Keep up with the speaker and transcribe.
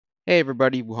Hey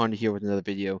everybody, Wuhan here with another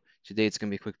video. Today it's going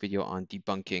to be a quick video on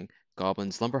debunking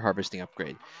Goblin's lumber harvesting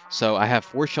upgrade. So I have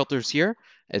 4 shelters here.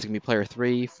 It's going to be player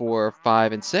 3, 4,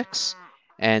 5, and 6.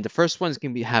 And the first one is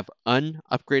going to have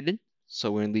unupgraded,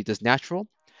 so we're going to leave this natural.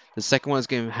 The second one is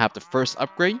going to have the first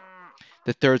upgrade.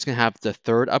 The third is going to have the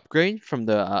third upgrade from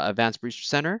the Advanced Breach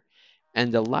Center.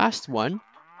 And the last one,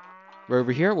 right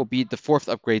over here, will be the fourth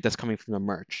upgrade that's coming from the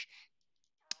merch.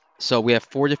 So we have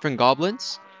 4 different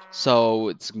goblins. So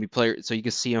it's gonna be player. So you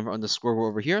can see them on the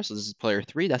scoreboard over here. So this is player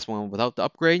 3. That's one without the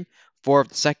upgrade. 4 of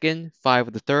the second, 5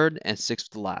 of the third, and 6 of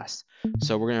the last.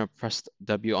 So we're gonna press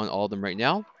W on all of them right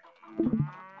now.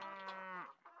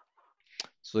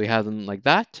 So we have them like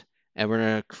that, and we're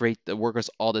gonna create the workers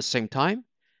all at the same time,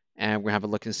 and we're gonna have a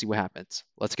look and see what happens.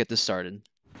 Let's get this started.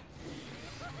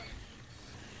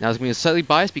 Now it's going to be slightly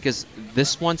biased because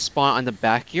this one spawned on the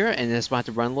back here, and this one had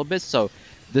to run a little bit. So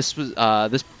this was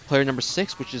this player number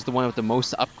 6, which is the one with the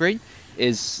most upgrade,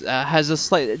 is has a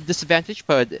slight disadvantage.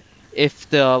 But if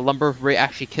the lumber rate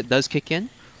actually does kick in,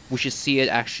 we should see it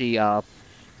actually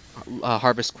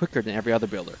harvest quicker than every other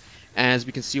builder. And as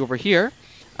we can see over here,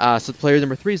 so player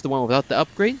number 3 is the one without the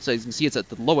upgrade. So as you can see, it's at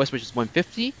the lowest, which is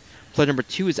 150. Player number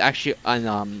 2 is actually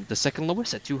on the second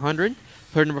lowest at 200.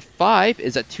 Player number 5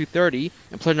 is at 230,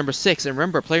 and player number 6, and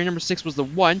remember, player number 6 was the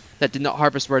one that did not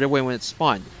harvest right away when it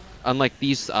spawned, unlike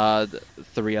these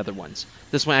 3 other ones.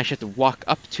 This one actually had to walk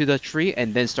up to the tree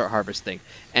and then start harvesting.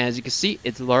 And as you can see,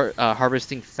 it's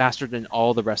harvesting faster than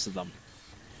all the rest of them.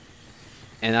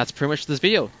 And that's pretty much this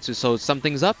video. So to sum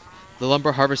things up, the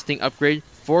lumber harvesting upgrade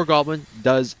for Goblin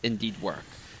does indeed work.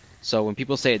 So when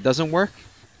people say it doesn't work,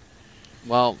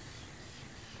 well,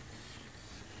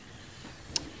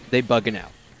 they bugging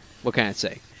out. What can I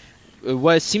say?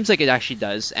 What it seems like it actually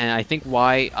does, and I think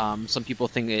why some people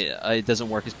think it doesn't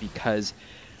work is because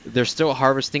they're still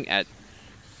harvesting at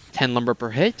 10 lumber per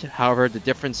hit. However, the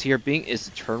difference here being is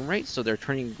the turn rate, so they're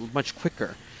turning much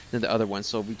quicker than the other ones.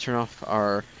 So if we turn off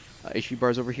our HP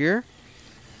bars over here,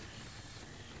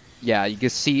 yeah, you can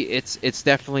see it's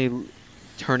definitely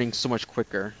turning so much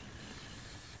quicker.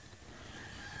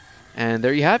 And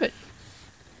there you have it.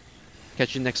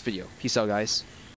 Catch you in the next video. Peace out, guys.